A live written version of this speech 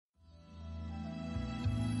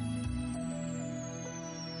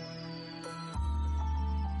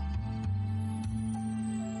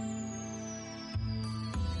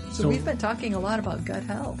So we've been talking a lot about gut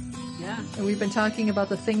health. Yeah. And we've been talking about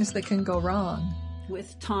the things that can go wrong.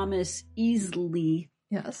 With Thomas Easley,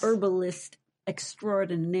 Yes. herbalist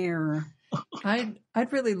extraordinaire.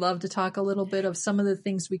 I'd really love to talk a little bit of some of the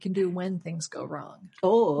things we can do when things go wrong.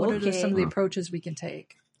 Oh, What okay. are some of the approaches we can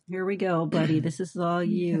take? Here we go, buddy. This is all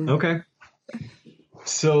you. Okay.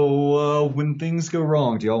 So when things go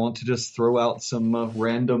wrong, do y'all want to just throw out some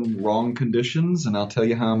random wrong conditions and I'll tell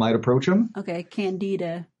you how I might approach them? Okay,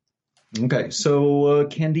 Candida. Okay, so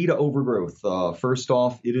Candida overgrowth. First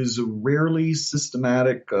off, it is a rarely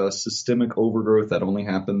systemic overgrowth that only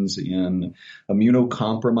happens in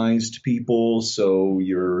immunocompromised people. So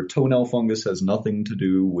your toenail fungus has nothing to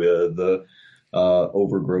do with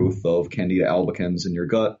overgrowth of Candida albicans in your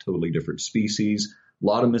gut, totally different species. A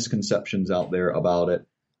lot of misconceptions out there about it.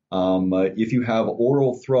 If you have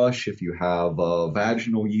oral thrush, if you have a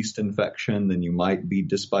vaginal yeast infection, then you might be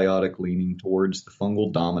dysbiotic, leaning towards the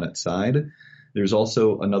fungal dominant side. There's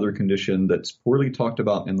also another condition that's poorly talked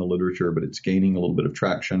about in the literature, but it's gaining a little bit of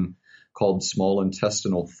traction, called small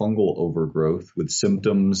intestinal fungal overgrowth, with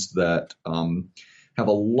symptoms that have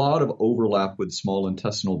a lot of overlap with small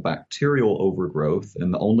intestinal bacterial overgrowth.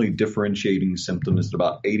 And the only differentiating symptom is that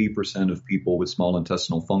about 80% of people with small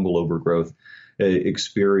intestinal fungal overgrowth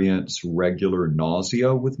experience regular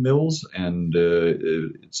nausea with mills, and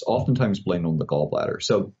it's oftentimes blamed on the gallbladder.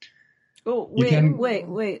 So,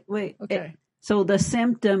 wait. Okay. So the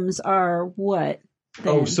symptoms are what?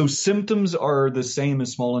 Then? So symptoms are the same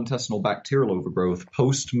as small intestinal bacterial overgrowth: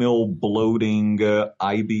 post-mill bloating,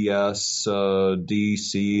 IBS, D,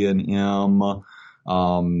 C, and M,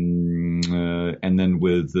 and then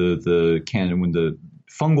with when the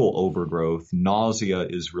fungal overgrowth, nausea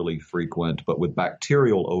is really frequent, but with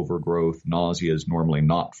bacterial overgrowth, nausea is normally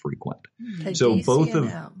not frequent. Okay, So DC both of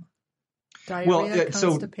and diarrhea,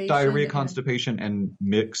 constipation, diarrhea, constipation, and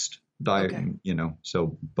mixed diet. Okay.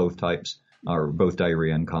 So both types are both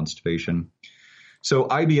diarrhea and constipation. So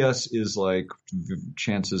IBS is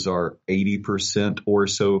chances are 80% or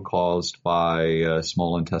so caused by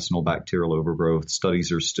small intestinal bacterial overgrowth.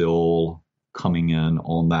 Studies are still coming in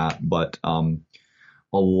on that, but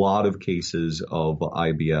a lot of cases of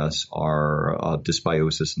IBS are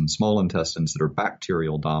dysbiosis in small intestines that are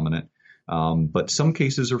bacterial dominant, but some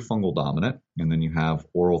cases are fungal dominant, and then you have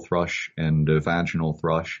oral thrush and vaginal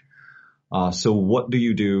thrush. So what do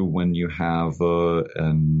you do when you have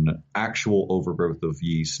an actual overgrowth of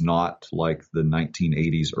yeast, not like the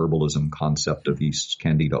 1980s herbalism concept of yeast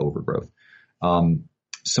candida overgrowth?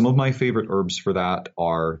 Some of my favorite herbs for that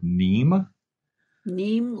are neem.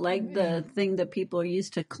 Neem, like the thing that people are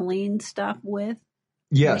used to clean stuff with?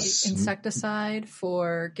 Yes. Insecticide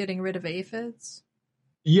for getting rid of aphids?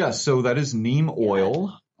 Yes, so that is neem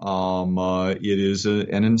oil. It is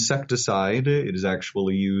an insecticide. It is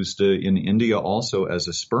actually used in India also as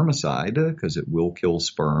a spermicide because it will kill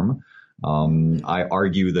sperm. I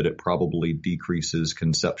argue that it probably decreases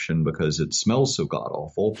conception because it smells so god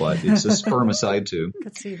awful, but it's a spermicide too.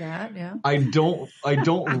 Could see that, yeah. I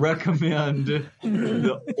don't recommend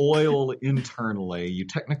the oil internally. You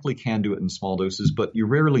technically can do it in small doses, but you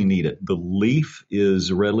rarely need it. The leaf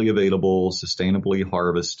is readily available, sustainably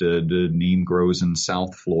harvested. Neem grows in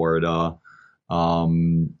South Florida.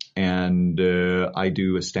 And I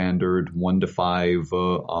do a standard 1 to 5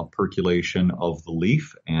 percolation of the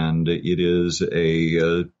leaf, and it is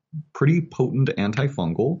a pretty potent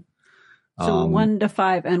antifungal. So 1 to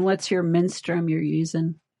 5, and what's your menstruum you're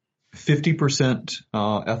using? 50%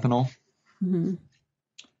 ethanol. Mm-hmm.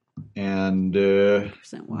 And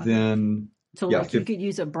then... So yeah, you could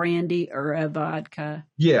use a brandy or a vodka.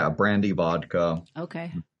 Yeah, brandy vodka.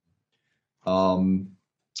 Okay.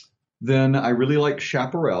 Then I really like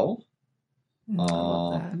chaparral. I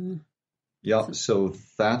love that. Yeah, so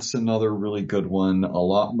that's another really good one. A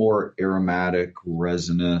lot more aromatic,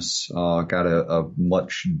 resinous, got a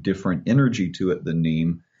much different energy to it than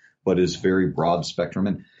neem, but is very broad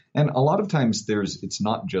spectrum. And a lot of times it's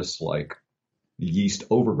not just like yeast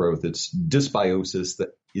overgrowth, it's dysbiosis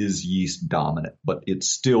that is yeast dominant, but it's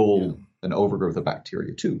still an overgrowth of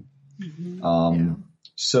bacteria too. Mm-hmm.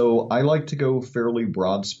 So I like to go fairly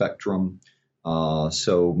broad spectrum.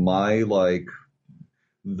 So my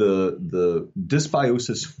the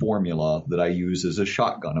dysbiosis formula that I use as a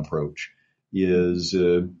shotgun approach is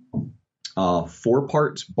 4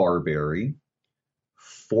 parts barberry,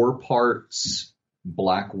 4 parts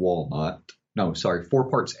black walnut. No, sorry, 4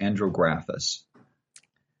 parts andrographis,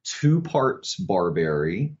 2 parts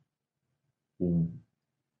barberry.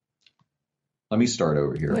 Let me start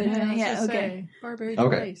over here. Okay. Barberry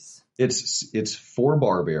Okay. rice. It's 4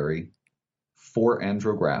 barberry, 4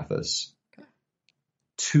 andrographis,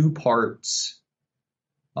 2 parts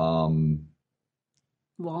Walnut.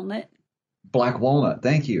 black walnut.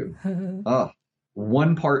 Thank you.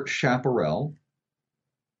 1 part chaparral,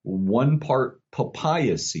 1 part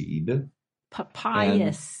papaya seed.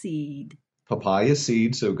 Papaya seed. Papaya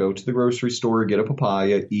seed. So go to the grocery store, get a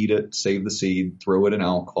papaya, eat it, save the seed, throw it in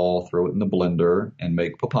alcohol, throw it in the blender, and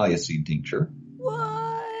make papaya seed tincture.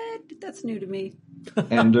 What? That's new to me.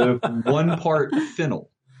 And 1 part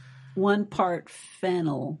fennel. 1 part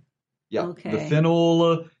fennel. Yeah. Okay. The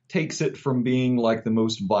fennel takes it from being like the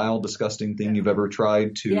most vile, disgusting thing you've ever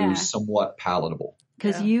tried to somewhat palatable.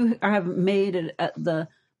 Because you have made it the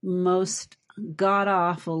most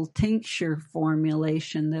god-awful tincture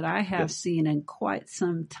formulation that I have seen in quite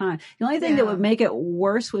some time. The only thing that would make it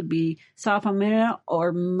worse would be sapphire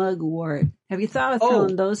or mugwort. Have you thought of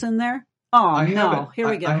throwing those in there? Oh, no. Here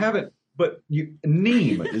we go. I haven't, but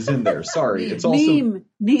neem is in there. Sorry. It's also neem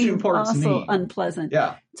 2 parts also neem. Unpleasant.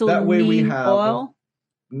 Yeah. So that way we neem have oil?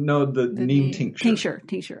 No, the neem tincture.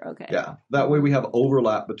 Tincture, okay. Yeah. That way we have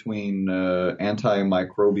overlap between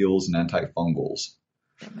antimicrobials and antifungals.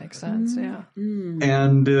 That makes sense, yeah.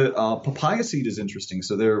 And papaya seed is interesting.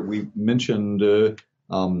 So there we mentioned in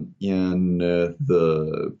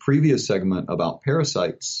the previous segment about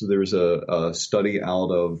parasites, there's a study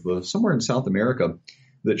out of somewhere in South America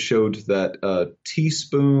that showed that a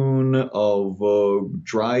teaspoon of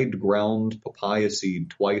dried ground papaya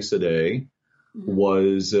seed twice a day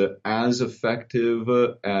was as effective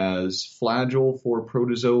as Flagyl for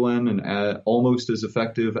protozoan and almost as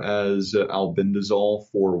effective as albendazole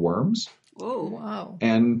for worms. Oh, wow.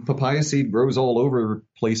 And papaya seed grows all over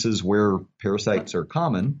places where parasites are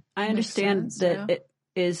common. I understand that it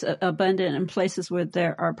is abundant in places where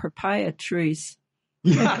there are papaya trees.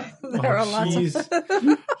 Yeah. There are lots of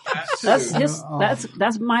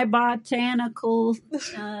that's my botanical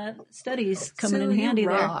studies coming in handy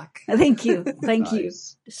rock. there. Thank you. Nice. You.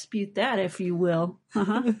 Dispute that if you will.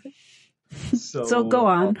 So go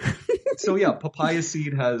on. So yeah, papaya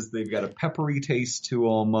seed they've got a peppery taste to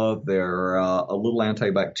them. They're a little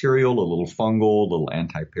antibacterial, a little fungal, a little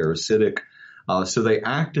antiparasitic. So they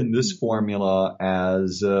act in this formula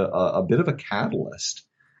as a bit of a catalyst.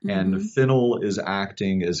 And fennel is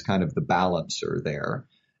acting as kind of the balancer there.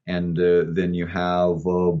 And then you have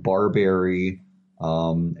barberry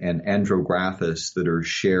and andrographis that are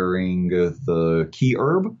sharing the key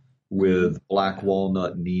herb with black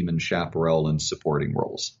walnut, neem, and chaparral in supporting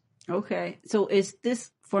roles. Okay. So is this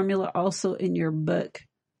formula also in your book?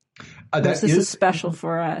 This is special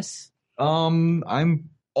for us? I'm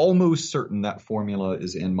almost certain that formula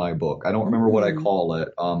is in my book. I don't remember what I call it.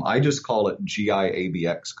 I just call it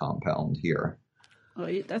GIABX compound here. Oh,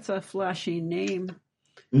 that's a flashy name.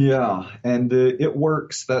 Yeah, and it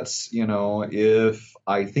works. That's, if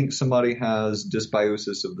I think somebody has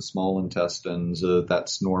dysbiosis of the small intestines,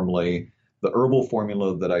 that's normally the herbal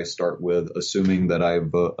formula that I start with, assuming that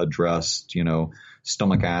I've addressed,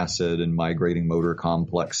 stomach acid and migrating motor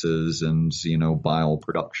complexes and, bile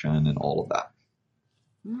production and all of that.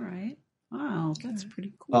 All right. Wow, that's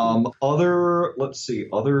pretty cool.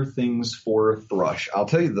 Other things for thrush. I'll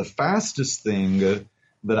tell you the fastest thing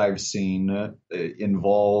that I've seen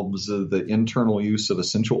involves the internal use of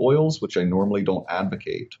essential oils, which I normally don't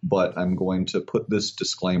advocate, but I'm going to put this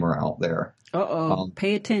disclaimer out there.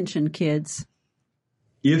 Pay attention, kids.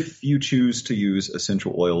 If you choose to use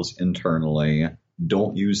essential oils internally,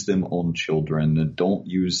 don't use them on children. Don't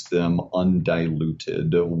use them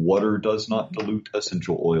undiluted. Water does not dilute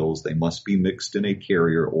essential oils. They must be mixed in a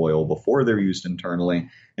carrier oil before they're used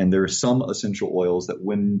internally. And there are some essential oils that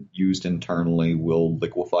when used internally will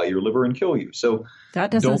liquefy your liver and kill you. So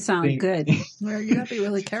that doesn't sound good. Well, you have to be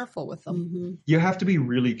really careful with them. You have to be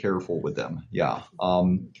really careful with them. Yeah.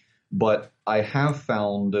 But I have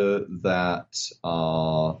found that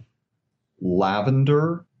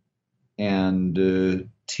lavender and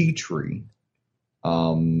tea tree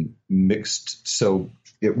mixed, so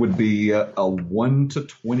it would be a 1 to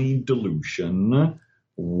 20 dilution,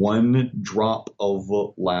 1 drop of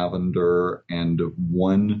lavender and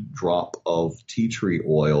 1 drop of tea tree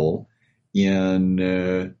oil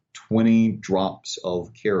in 20 drops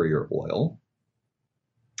of carrier oil.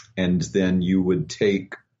 And then you would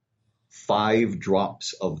take 5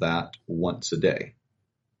 drops of that once a day.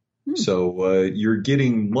 So you're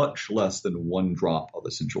getting much less than 1 drop of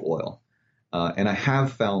essential oil. And I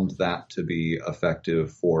have found that to be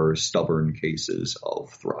effective for stubborn cases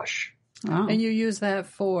of thrush. Wow. And you use that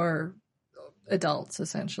for adults,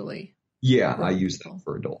 essentially? Yeah, I use that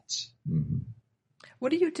for adults. Mm-hmm.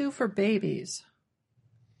 What do you do for babies?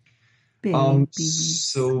 Babies.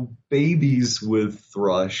 So babies with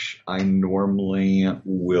thrush, I normally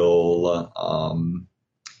will,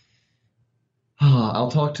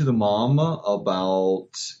 I'll talk to the mom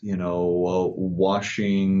about,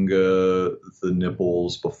 washing the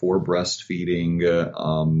nipples before breastfeeding.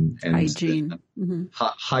 And Hygiene.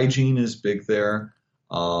 hygiene is big there.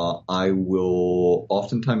 I will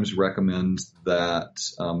oftentimes recommend that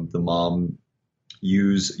the mom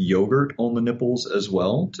use yogurt on the nipples as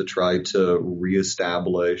well to try to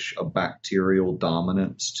reestablish a bacterial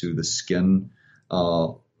dominance to the skin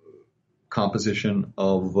composition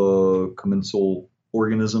of commensal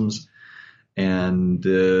organisms. And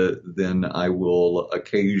then I will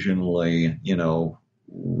occasionally,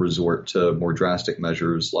 resort to more drastic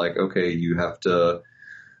measures like, okay, you have to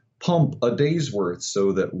pump a day's worth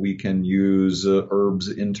so that we can use herbs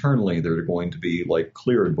internally that are going to be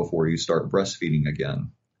cleared before you start breastfeeding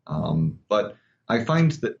again. But I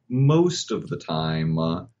find that most of the time,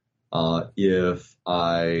 if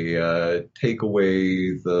I take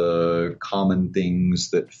away the common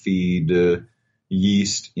things that feed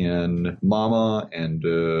yeast in mama and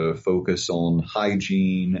focus on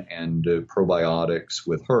hygiene and probiotics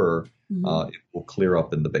with her, it will clear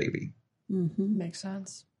up in the baby. Makes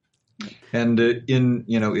sense. And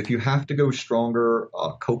if you have to go stronger,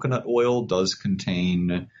 coconut oil does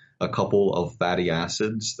contain a couple of fatty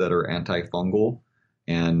acids that are antifungal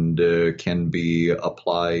and can be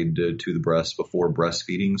applied to the breast before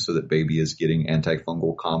breastfeeding so that baby is getting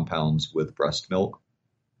antifungal compounds with breast milk.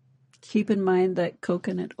 Keep in mind that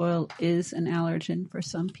coconut oil is an allergen for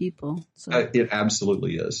some people. So it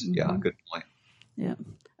absolutely is. Yeah, good point. Yeah.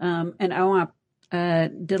 And I want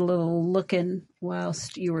did a little looking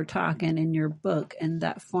whilst you were talking in your book, and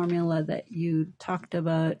that formula that you talked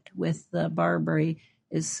about with the barberry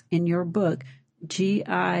is in your book,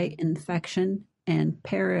 GI infection and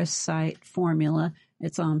parasite formula.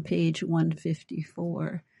 It's on page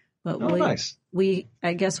 154. But nice.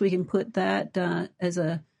 I guess we can put that as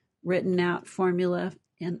a written out formula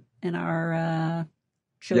in our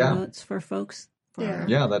show notes for folks.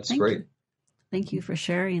 Yeah, that's great. Thank you for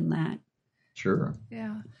sharing that. Sure.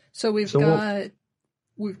 Yeah. So we've got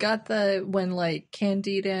the when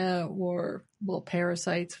candida or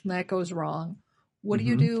parasites, when that goes wrong. What do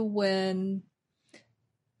you do when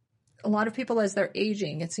a lot of people, as they're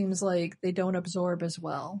aging, it seems like they don't absorb as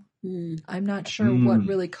well? I'm not sure what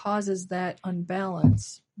really causes that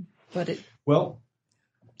unbalance, but well,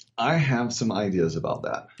 I have some ideas about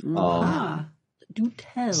that. Do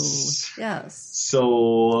tell. Yes.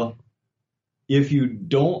 So if you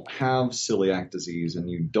don't have celiac disease and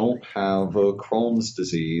you don't have Crohn's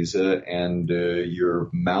disease and you're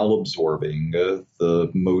malabsorbing,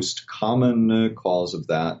 the most common cause of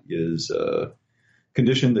that is a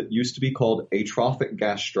condition that used to be called atrophic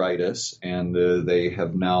gastritis, and they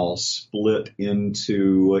have now split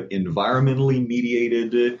into environmentally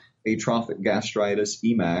mediated atrophic gastritis,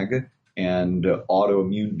 EMAG, and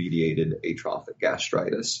autoimmune mediated atrophic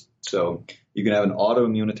gastritis. So you can have an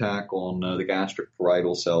autoimmune attack on the gastric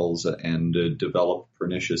parietal cells and develop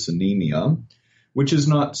pernicious anemia, which is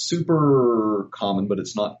not super common, but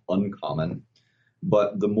it's not uncommon.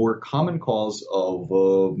 But the more common cause of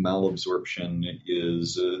malabsorption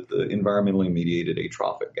is the environmentally mediated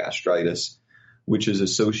atrophic gastritis, which is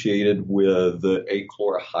associated with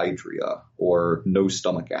achlorohydria or no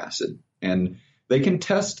stomach acid. And they can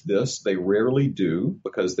test this. They rarely do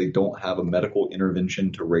because they don't have a medical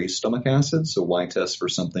intervention to raise stomach acid. So why test for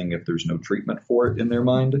something if there's no treatment for it in their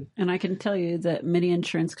mind? And I can tell you that many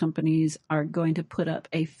insurance companies are going to put up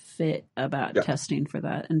a fit about testing for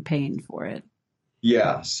that and paying for it.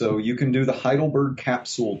 Yeah, so you can do the Heidelberg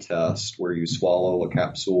capsule test where you swallow a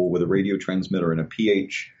capsule with a radio transmitter and a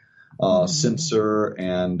pH sensor,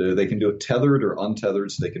 and they can do it tethered or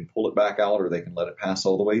untethered, so they can pull it back out or they can let it pass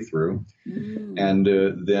all the way through. And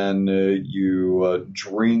then you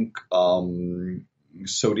drink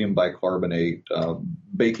sodium bicarbonate,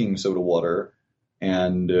 baking soda water,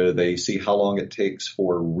 and they see how long it takes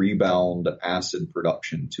for rebound acid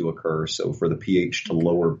production to occur. So for the pH to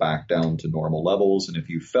lower back down to normal levels. And if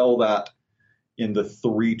you fail that in the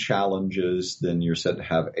 3 challenges, then you're said to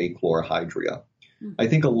have achlorohydria. I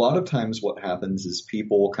think a lot of times what happens is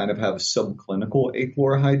people kind of have subclinical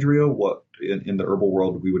achlorohydria, what in the herbal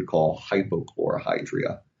world we would call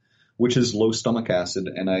hypochlorohydria, which is low stomach acid.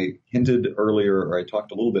 And I hinted earlier, or I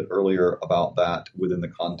talked a little bit earlier about that within the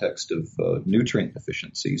context of nutrient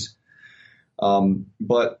deficiencies.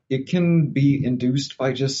 But it can be induced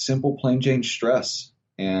by just simple plain Jane stress.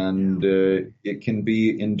 And it can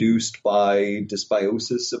be induced by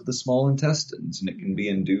dysbiosis of the small intestines, and it can be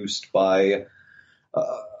induced by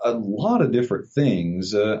a lot of different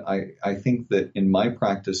things. I think that in my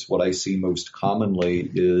practice, what I see most commonly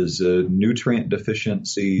is nutrient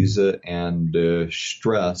deficiencies and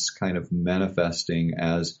stress kind of manifesting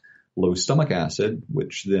as low stomach acid,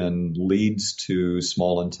 which then leads to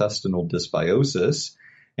small intestinal dysbiosis.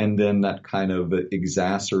 And then that kind of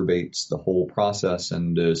exacerbates the whole process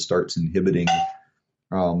and starts inhibiting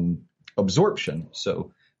absorption.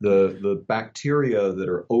 So the bacteria that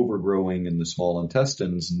are overgrowing in the small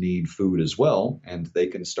intestines need food as well, and they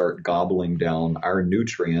can start gobbling down our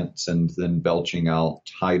nutrients and then belching out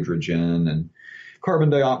hydrogen and carbon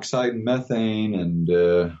dioxide and methane and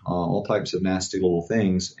all types of nasty little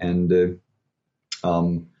things. And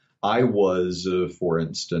I was, for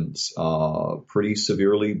instance, pretty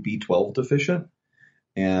severely B12 deficient,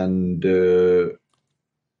 and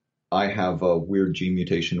I have a weird gene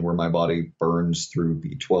mutation where my body burns through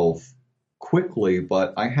B12 quickly,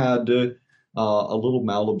 but I had a little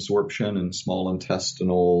malabsorption and small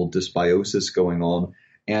intestinal dysbiosis going on,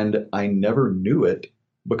 and I never knew it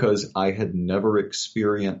because I had never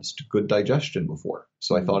experienced good digestion before.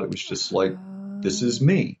 So I thought it was just like, this is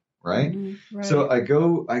me, right? Right. So I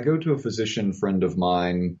go to a physician friend of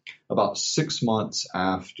mine about 6 months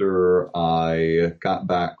after I got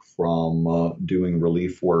back from doing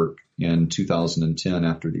relief work in 2010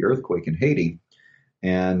 after the earthquake in Haiti.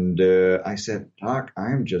 And I said, Doc,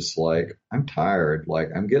 I'm tired. Like,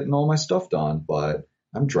 I'm getting all my stuff done, but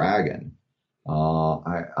I'm dragging.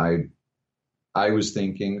 I was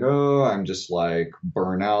thinking, I'm just like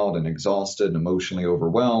burnout and exhausted and emotionally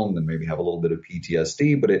overwhelmed and maybe have a little bit of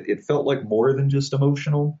PTSD, but it felt like more than just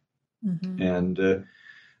emotional. Mm-hmm. And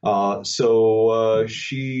so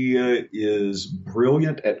she is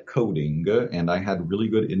brilliant at coding, and I had really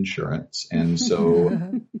good insurance. And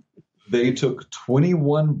so they took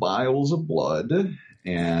 21 vials of blood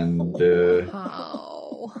and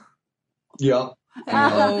wow. Yeah.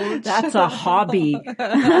 That's a hobby.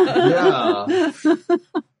 Yeah.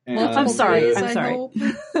 I'm sorry.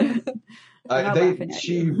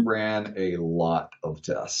 She ran a lot of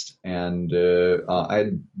tests, and I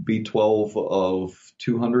had B12 of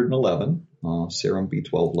 211, serum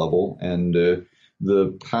B12 level, and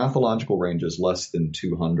the pathological range is less than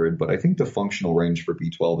 200, but I think the functional range for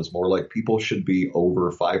B12 is more like people should be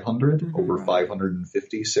over 500, over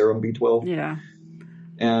 550 serum B12. Yeah.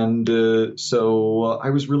 And so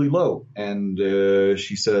I was really low, and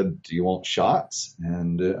she said, do you want shots?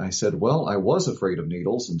 And I said, well, I was afraid of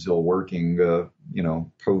needles until working,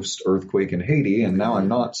 post-earthquake in Haiti, and now I'm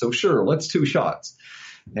not so sure. Let's do shots.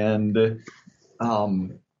 And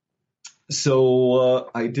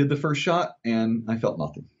so I did the first shot, and I felt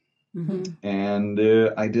nothing. Mm-hmm. And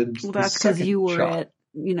I did well, that's because you were shot. At,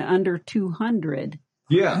 under 200.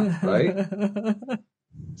 Yeah, right?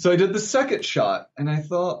 So I did the second shot, and I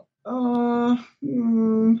thought, and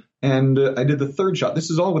I did the third shot. This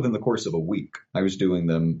is all within the course of a week. I was doing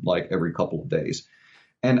them like every couple of days.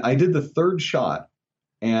 And I did the third shot,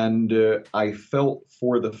 and I felt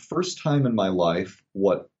for the first time in my life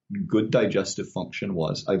what good digestive function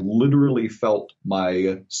was. I literally felt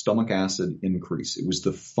my stomach acid increase. It was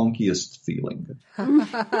the funkiest feeling.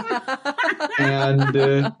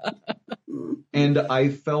 And I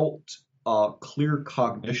felt clear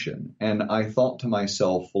cognition. And I thought to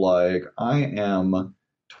myself, like, I am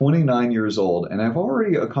 29 years old and I've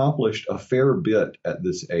already accomplished a fair bit at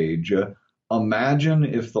this age. Imagine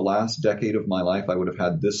if the last decade of my life I would have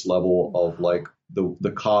had this level of like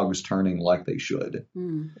the cogs turning like they should.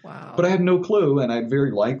 Wow. But I had no clue, and I'd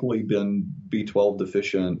very likely been B12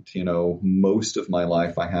 deficient, most of my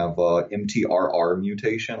life. I have a MTRR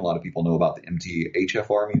mutation. A lot of people know about the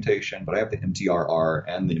MTHFR mutation, but I have the MTRR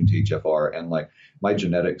and the MTHFR, and like my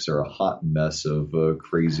genetics are a hot mess of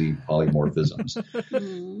crazy polymorphisms.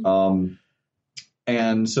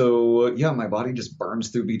 And so, my body just burns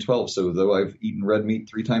through B12. So though I've eaten red meat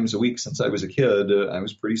 3 times a week since I was a kid, I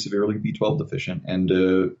was pretty severely B12 deficient.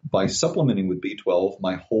 And by supplementing with B12,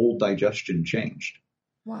 my whole digestion changed.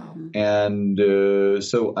 Wow. And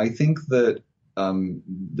so I think that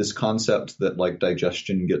this concept that like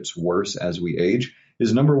digestion gets worse as we age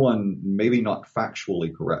is, number one, maybe not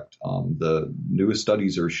factually correct. The newest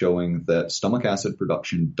studies are showing that stomach acid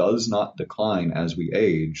production does not decline as we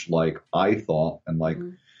age, like I thought and like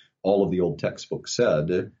all of the old textbooks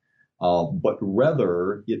said, but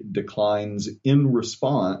rather it declines in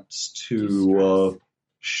response to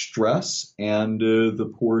stress and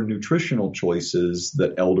the poor nutritional choices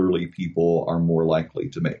that elderly people are more likely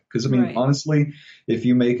to make. Because, honestly, if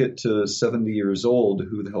you make it to 70 years old,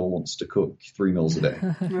 who the hell wants to cook 3 meals a day?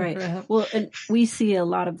 Right. Well, and we see a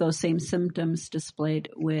lot of those same symptoms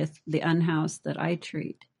displayed with the unhoused that I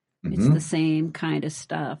treat. It's the same kind of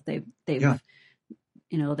stuff. They've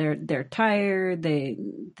they're tired.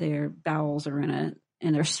 Their bowels are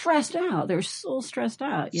and they're stressed out. They're so stressed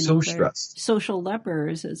out. So stressed. Social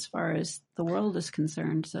lepers as far as the world is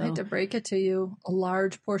concerned. So I hate to break it to you, a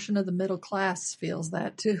large portion of the middle class feels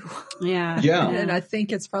that too. Yeah. And I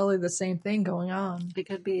think it's probably the same thing going on. It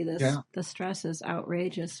could be this. Yeah. The stress is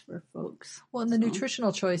outrageous for folks. Well, and the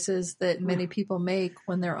nutritional choices that many people make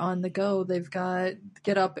when they're on the go, they've got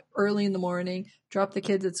get up early in the morning, drop the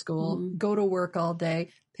kids at school, go to work all day,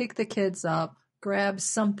 pick the kids up, grab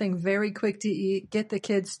something very quick to eat, get the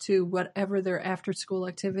kids to whatever their after school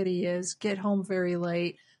activity is, get home very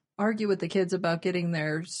late, argue with the kids about getting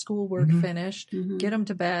their schoolwork finished, get them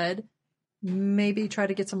to bed, maybe try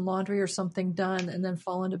to get some laundry or something done, and then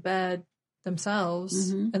fall into bed themselves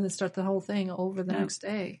and then start the whole thing over the next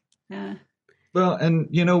day. Yeah. Well, and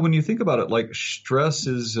when you think about it, like stress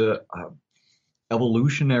is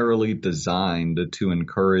evolutionarily designed to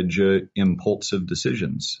encourage impulsive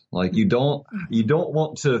decisions. Like you don't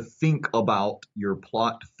want to think about your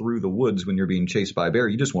plot through the woods when you're being chased by a bear.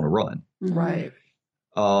 You just want to run. Right.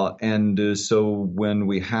 So when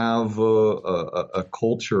we have a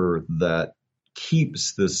culture that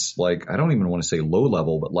keeps this, like, I don't even want to say low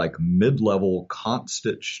level, but like mid-level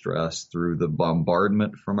constant stress through the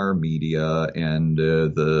bombardment from our media and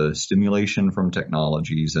the stimulation from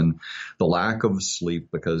technologies and the lack of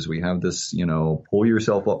sleep, because we have this, pull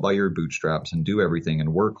yourself up by your bootstraps and do everything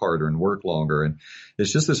and work harder and work longer. And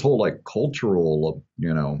it's just this whole like cultural,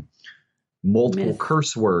 multiple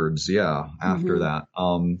curse words. Yeah. After that,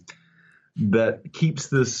 that keeps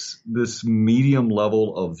this medium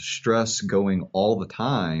level of stress going all the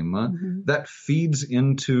time. That feeds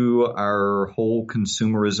into our whole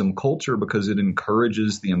consumerism culture because it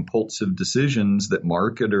encourages the impulsive decisions that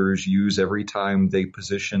marketers use every time they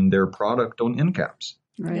position their product on end caps.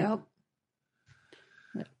 Right. Yep.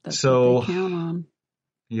 That's so what they count on.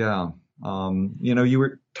 Yeah. You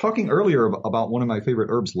were talking earlier about one of my favorite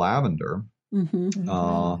herbs, lavender.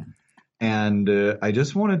 And I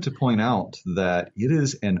just wanted to point out that it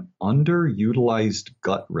is an underutilized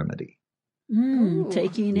gut remedy.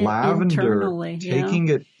 Taking it internally. Taking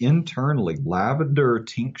it internally. Lavender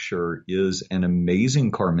tincture is an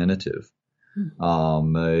amazing carminative.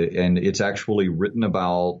 And it's actually written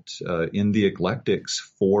about in the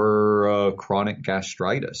Eclectics for chronic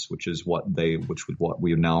gastritis, which is what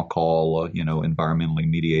we now call environmentally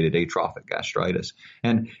mediated atrophic gastritis.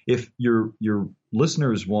 And if your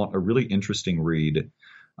listeners want a really interesting read,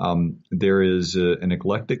 there is an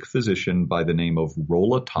eclectic physician by the name of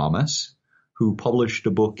Rolla Thomas who published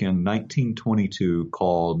a book in 1922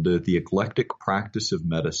 called The Eclectic Practice of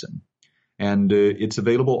Medicine. And it's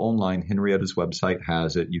available online. Henrietta's website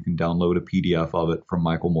has it. You can download a PDF of it from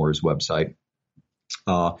Michael Moore's website.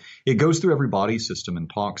 It goes through every body system and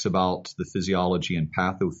talks about the physiology and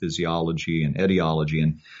pathophysiology and etiology.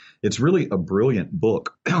 And it's really a brilliant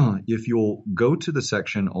book. If you'll go to the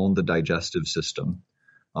section on the digestive system.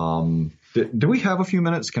 Do we have a few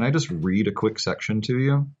minutes? Can I just read a quick section to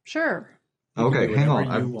you? Sure. Okay, hang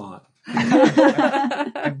on. You want.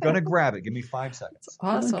 I'm going to grab it. Give me 5 seconds.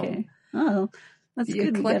 Awesome. Okay. Oh, that's The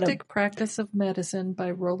good. Eclectic Practice of Medicine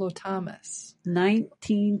by Rollo Thomas.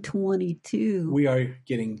 1922. We are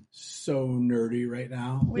getting so nerdy right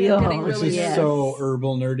now. We are getting This really is so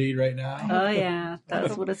herbal nerdy right now. Oh, yeah.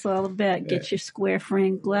 That's what it's all about. Get your square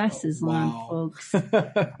frame glasses on, folks.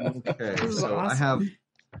 Okay, so awesome.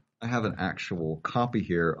 I have an actual copy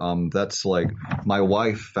here. That's like my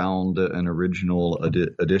wife found an original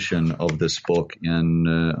edition of this book in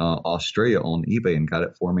Australia on eBay and got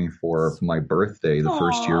it for me for my birthday the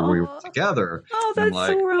first year we were together. Oh, that's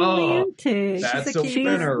so romantic. That's a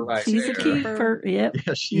winner right She's a keeper. Yep.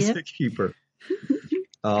 Yeah, she's a keeper.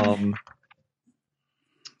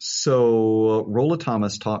 So Rolla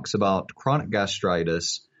Thomas talks about chronic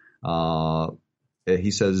gastritis.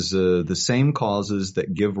 He says the same causes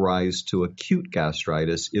that give rise to acute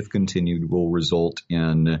gastritis, if continued, will result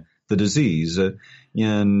in the disease.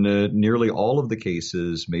 In nearly all of the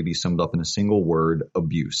cases, may be summed up in a single word: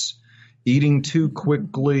 abuse. Eating too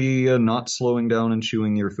quickly, not slowing down and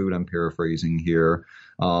chewing your food. I'm paraphrasing here.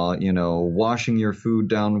 Washing your food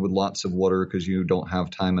down with lots of water because you don't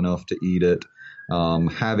have time enough to eat it.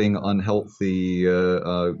 Having unhealthy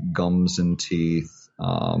gums and teeth.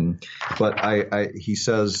 But he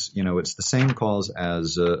says, it's the same cause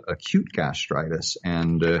as acute gastritis.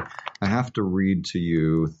 And I have to read to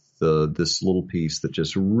you this little piece that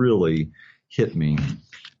just really hit me.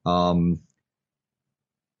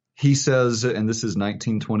 He says, and this is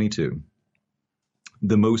 1922,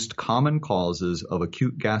 The most common causes of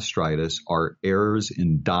acute gastritis are errors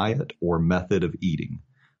in diet or method of eating.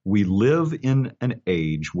 We live in an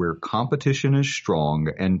age where competition is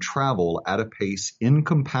strong and travel at a pace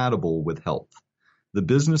incompatible with health. The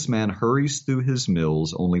businessman hurries through his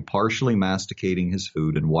meals, only partially masticating his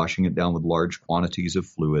food and washing it down with large quantities of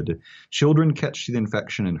fluid. Children catch the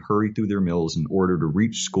infection and hurry through their meals in order to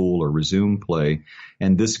reach school or resume play.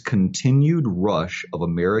 And this continued rush of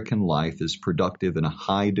American life is productive in a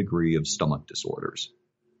high degree of stomach disorders.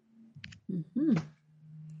 Mm-hmm.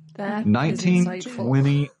 That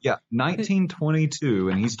 1922,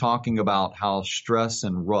 and he's talking about how stress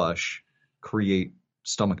and rush create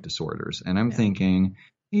stomach disorders. And I'm thinking,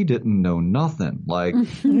 he didn't know nothing. Like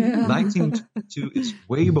 1922 is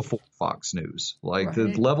way before Fox News. Like the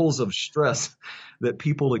levels of stress that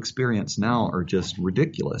people experience now are just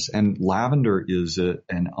ridiculous. And lavender is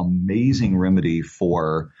an amazing remedy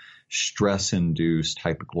for stress-induced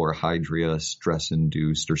hypochlorhydria,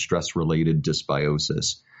 stress-induced or stress-related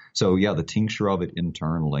dysbiosis. So yeah, the tincture of it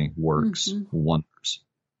internally works wonders.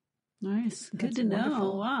 Nice. Good to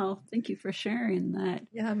know. Wow. Thank you for sharing that.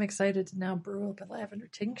 Yeah, I'm excited to now brew up a lavender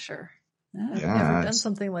tincture. Yeah. I've never done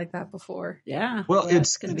something like that before. Yeah. Well,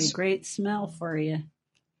 it's going to be a great smell for you.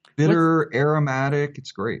 Bitter, aromatic.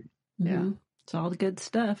 It's great. Yeah. It's all the good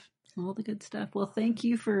stuff. All the good stuff. Well, thank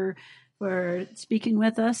you for speaking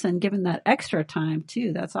with us and giving that extra time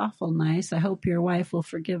too. That's awful nice. I hope your wife will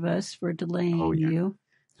forgive us for delaying you.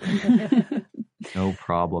 No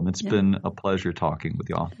problem. It's been a pleasure talking with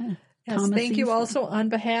y'all. Yes, thank you also on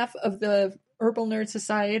behalf of the Herbal Nerd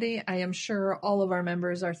Society. I am sure all of our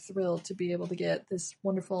members are thrilled to be able to get this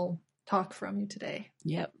wonderful talk from you today.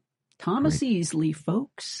 Yep. Thomas Easley,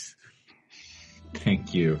 folks.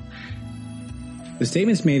 Thank you. The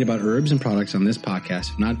statements made about herbs and products on this podcast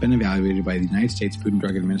have not been evaluated by the United States Food and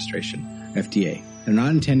Drug Administration, FDA. They're not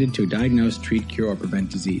intended to diagnose, treat, cure, or prevent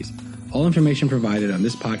disease. All information provided on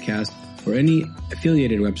this podcast or any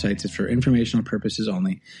affiliated websites is for informational purposes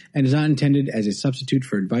only and is not intended as a substitute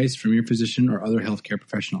for advice from your physician or other healthcare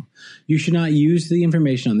professional. You should not use the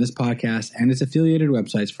information on this podcast and its affiliated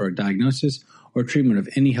websites for a diagnosis or treatment of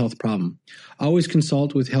any health problem. Always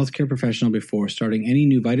consult with a healthcare professional before starting any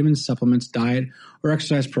new vitamins, supplements, diet, or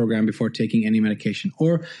exercise program before taking any medication,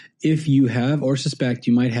 or if you have or suspect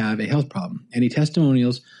you might have a health problem. Any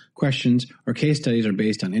testimonials, questions, or case studies are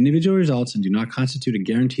based on individual results and do not constitute a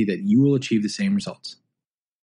guarantee that you will achieve the same results.